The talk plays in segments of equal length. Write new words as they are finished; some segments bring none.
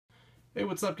Hey,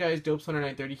 what's up guys,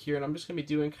 Dopes930 here, and I'm just going to be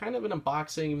doing kind of an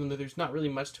unboxing, even though there's not really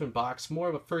much to unbox, more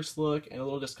of a first look and a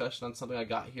little discussion on something I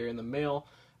got here in the mail.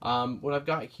 What I've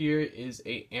got here is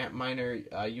a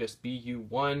AntMiner USB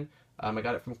U1. I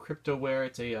got it from CryptoWare.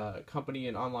 It's a company,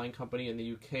 an online company in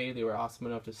the UK. They were awesome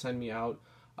enough to send me out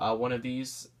one of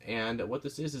these, and what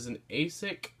this is an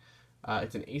ASIC.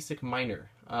 It's an ASIC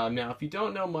miner. Now, if you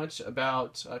don't know much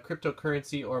about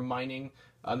cryptocurrency or mining,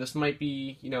 this might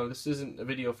be, this isn't a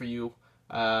video for you.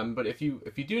 But if you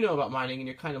do know about mining and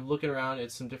you're kind of looking around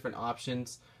at some different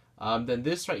options, then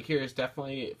this right here is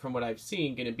definitely, from what I've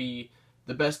seen, going to be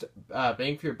the best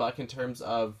bang for your buck in terms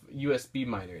of USB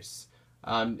miners.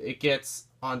 It gets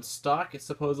on stock. It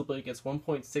supposedly gets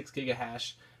 1.6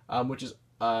 gigahash, which is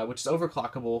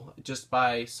overclockable just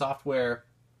by software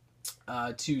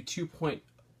to 2.22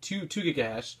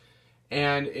 gigahash,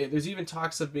 and there's even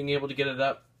talks of being able to get it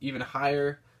up even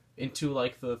higher into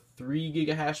like the 3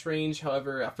 gigahash range.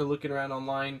 However, after looking around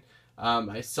online,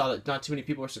 I saw that not too many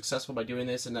people are successful by doing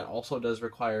this, and that also does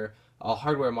require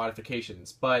hardware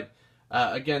modifications. But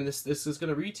again, this is going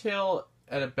to retail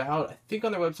at about, I think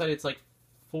on their website it's like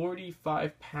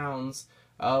 45 pounds,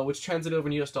 which translates over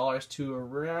in US dollars to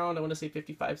around, I want to say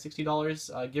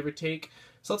 $55-60, give or take.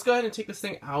 So let's go ahead and take this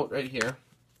thing out right here.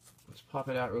 Let's pop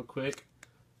it out real quick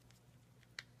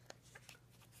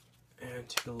and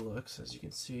take a look. So as you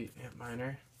can see,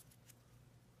 AntMiner.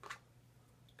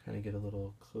 Kind of get a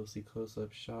little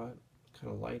close-up shot.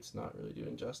 Kind of light's not really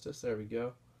doing justice. There we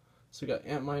go. So we got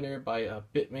AntMiner by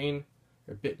Bitmain,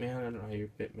 or Bitman. I don't know how you're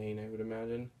Bitmain, I would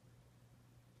imagine.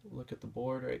 Look at the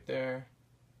board right there.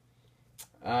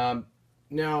 Now,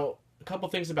 a couple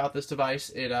things about this device.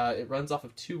 It runs off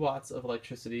of 2 watts of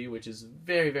electricity, which is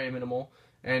very, very minimal.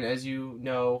 And as you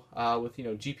know, with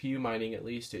GPU mining at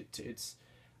least, it's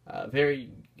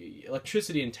very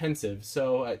electricity intensive.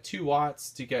 So at 2 watts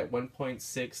to get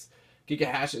 1.6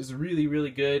 gigahash is really,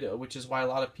 really good, which is why a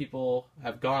lot of people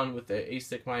have gone with the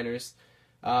ASIC miners.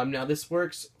 Now this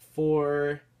works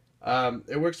for a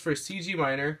CG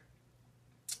miner,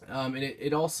 and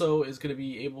it also is going to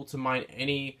be able to mine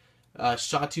any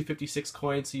SHA-256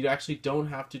 coins, so you actually don't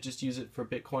have to just use it for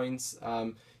Bitcoins.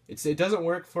 It doesn't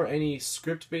work for any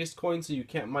script-based coins, so you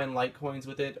can't mine Litecoins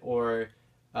with it or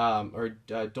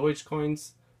Doge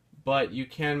coins, but you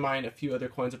can mine a few other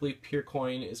coins. I believe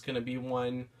Peercoin is going to be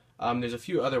one. There's a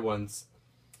few other ones.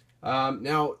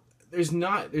 Now, there's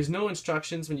no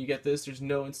instructions when you get this. There's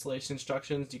no installation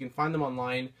instructions. You can find them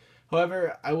online.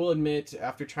 However, I will admit,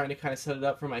 after trying to kind of set it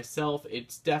up for myself,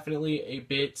 it's definitely a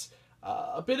bit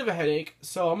of a headache.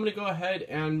 So I'm going to go ahead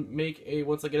and make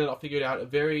once I get it all figured out, a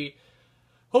very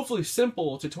hopefully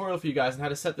simple tutorial for you guys on how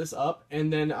to set this up,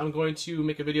 and then I'm going to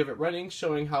make a video of it running,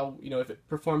 showing how, if it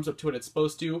performs up to what it's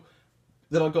supposed to.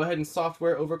 Then I'll go ahead and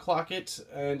software overclock it,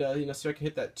 and so I can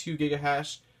hit that 2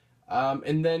 gigahash,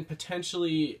 and then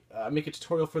potentially make a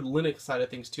tutorial for the Linux side of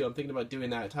things too. I'm thinking about doing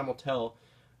that. Time will tell.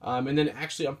 And then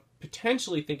actually, I'm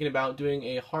potentially thinking about doing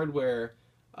a hardware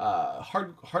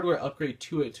upgrade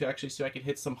to it, to actually so I can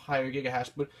hit some higher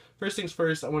gigahash. But first things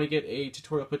first, I want to get a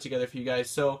tutorial put together for you guys.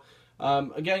 So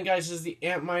again, guys, this is the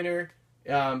AntMiner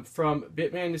from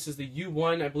Bitmain. This is the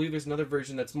U1. I believe there's another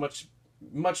version that's much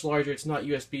larger. It's not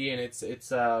USB, and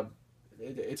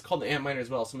it's called the AntMiner as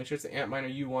well. So make sure it's the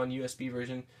AntMiner U1 USB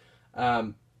version.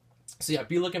 So yeah,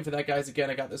 be looking for that, guys. Again,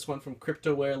 I got this one from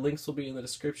CryptoWare. Links will be in the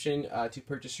description to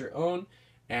purchase your own.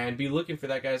 And be looking for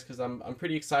that, guys, because I'm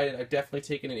pretty excited. I've definitely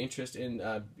taken an interest in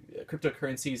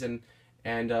cryptocurrencies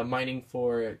and mining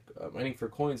for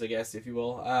coins, I guess, if you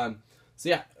will. So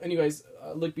yeah, anyways,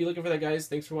 be looking for that, guys.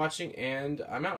 Thanks for watching, and I'm out.